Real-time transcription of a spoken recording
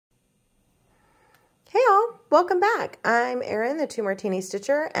welcome back. I'm Erin, the Two Martini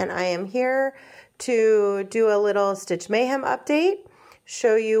Stitcher, and I am here to do a little Stitch Mayhem update,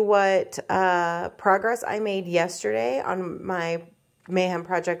 show you what progress I made yesterday on my Mayhem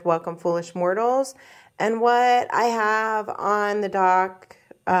project, Welcome Foolish Mortals, and what I have on the docket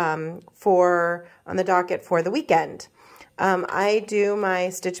for the weekend. I do my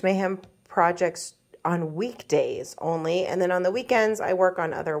Stitch Mayhem projects on weekdays only, and then on the weekends I work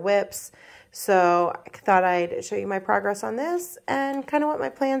on other WIPs. So I thought I'd show you my progress on this and kind of what my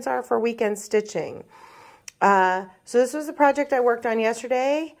plans are for weekend stitching. So this was the project I worked on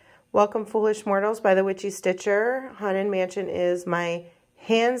yesterday, Welcome Foolish Mortals by the Witchy Stitcher. Haunted Mansion is my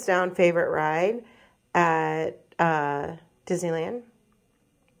hands down favorite ride at Disneyland.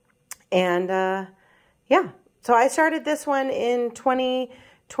 And yeah, so I started this one in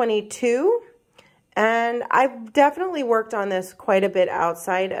 2022. And I've definitely worked on this quite a bit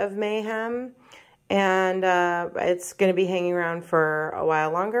outside of Mayhem, and it's going to be hanging around for a while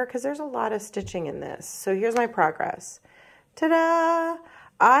longer because there's a lot of stitching in this. So here's my progress. Ta-da!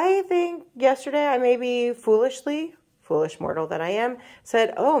 I think yesterday I maybe foolish mortal that I am,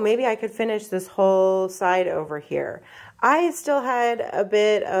 said, oh, maybe I could finish this whole side over here. I still had a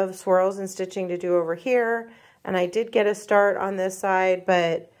bit of swirls and stitching to do over here, and I did get a start on this side,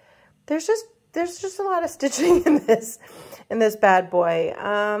 but there's just a lot of stitching in this bad boy.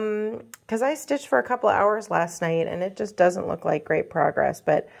 Because I stitched for a couple of hours last night and it just doesn't look like great progress.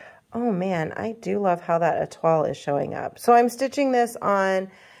 But oh man, I do love how that etoile is showing up. So I'm stitching this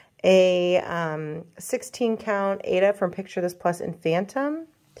on a 16 count Aida from Picture This Plus in Phantom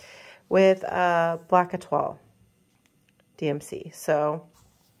with black etoile DMC. So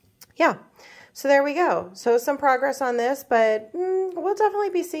yeah. So there we go. So some progress on this, but we'll definitely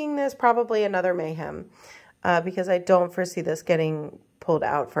be seeing this probably another Mayhem because I don't foresee this getting pulled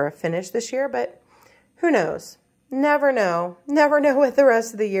out for a finish this year, but who knows? Never know. Never know what the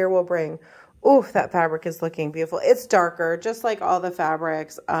rest of the year will bring. Oof, that fabric is looking beautiful. It's darker, just like all the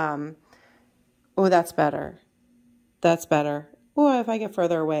fabrics. Oh, that's better. That's better. Oh, if I get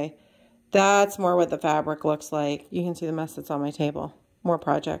further away, that's more what the fabric looks like. You can see the mess that's on my table. More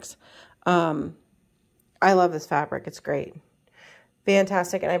projects. I love this fabric. It's great.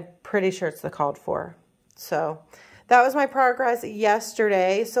 Fantastic. And I'm pretty sure it's the called for. So that was my progress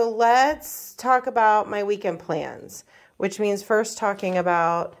yesterday. So let's talk about my weekend plans, which means first talking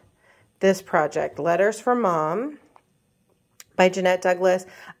about this project, Letters from Mom by Jeanette Douglas.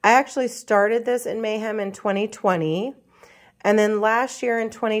 I actually started this in Mayhem in 2020. And then last year in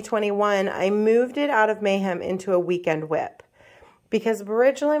 2021, I moved it out of Mayhem into a weekend WIP. Because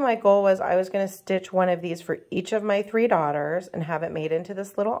originally my goal was I was going to stitch one of these for each of my 3 daughters and have it made into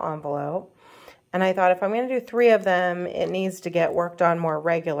this little envelope. And I thought if I'm going to do 3 of them, it needs to get worked on more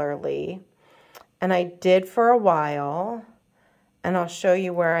regularly. And I did for a while. And I'll show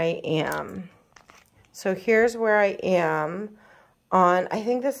you where I am. So here's where I am on, I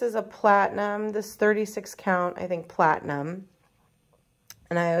think this is a platinum, this 36 count, I think platinum.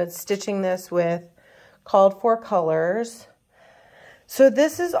 And I was stitching this with called for colors. So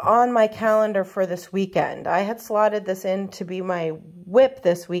this is on my calendar for this weekend. I had slotted this in to be my WIP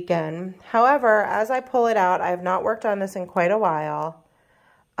this weekend. However, as I pull it out, I have not worked on this in quite a while.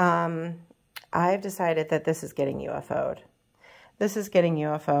 I've decided that this is getting UFO'd. This is getting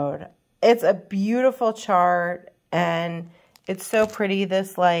UFO'd. It's a beautiful chart and it's so pretty.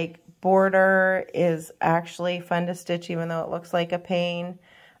 This like border is actually fun to stitch even though it looks like a pain.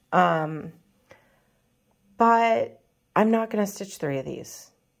 But I'm not going to stitch 3 of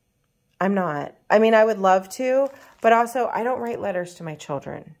these. I'm not. I mean, I would love to, but also I don't write letters to my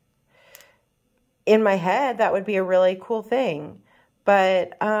children. In my head, that would be a really cool thing.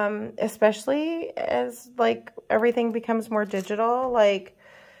 But especially as like everything becomes more digital, like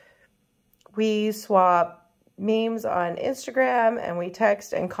we swap memes on Instagram and we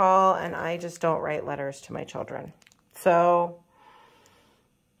text and call, and I just don't write letters to my children. So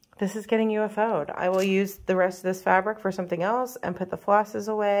this is getting UFO'd. I will use the rest of this fabric for something else and put the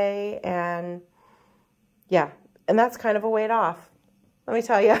flosses away. And yeah, and that's kind of a weight off. Let me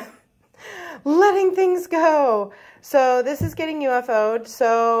tell you, letting things go. So this is getting UFO'd.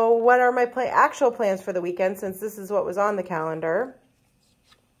 So what are my actual plans for the weekend since this is what was on the calendar?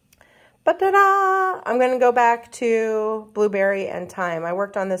 Ba-da-da! I'm going to go back to Blueberry and Time. I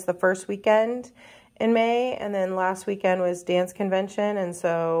worked on this the first weekend in May, and then last weekend was dance convention, and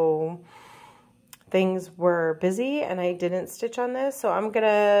so things were busy and I didn't stitch on this. So I'm going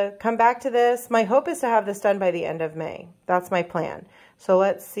to come back to this. My hope is to have this done by the end of May. That's my plan. So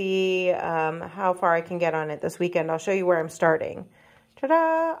let's see how far I can get on it this weekend. I'll show you where I'm starting.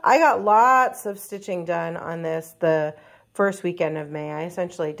 Ta-da! I got lots of stitching done on this the first weekend of May. I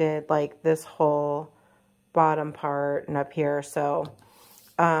essentially did like this whole bottom part and up here. So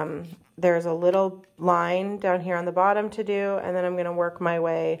there's a little line down here on the bottom to do, and then I'm going to work my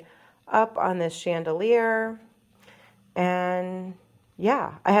way up on this chandelier. And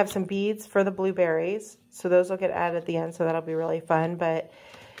yeah, I have some beads for the blueberries, so those will get added at the end, so that'll be really fun. But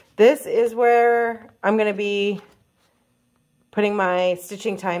this is where I'm going to be putting my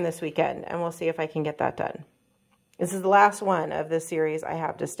stitching time this weekend, and we'll see if I can get that done. This is the last one of this series I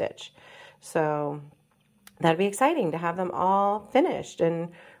have to stitch, so that'd be exciting to have them all finished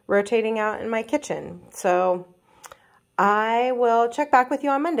and rotating out in my kitchen. So I will check back with you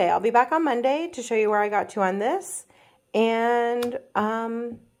on Monday. I'll be back on Monday to show you where I got to on this and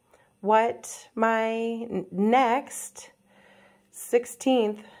what my next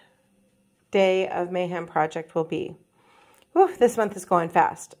 16th day of MAYhem project will be. Whew, this month is going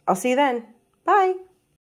fast. I'll see you then. Bye.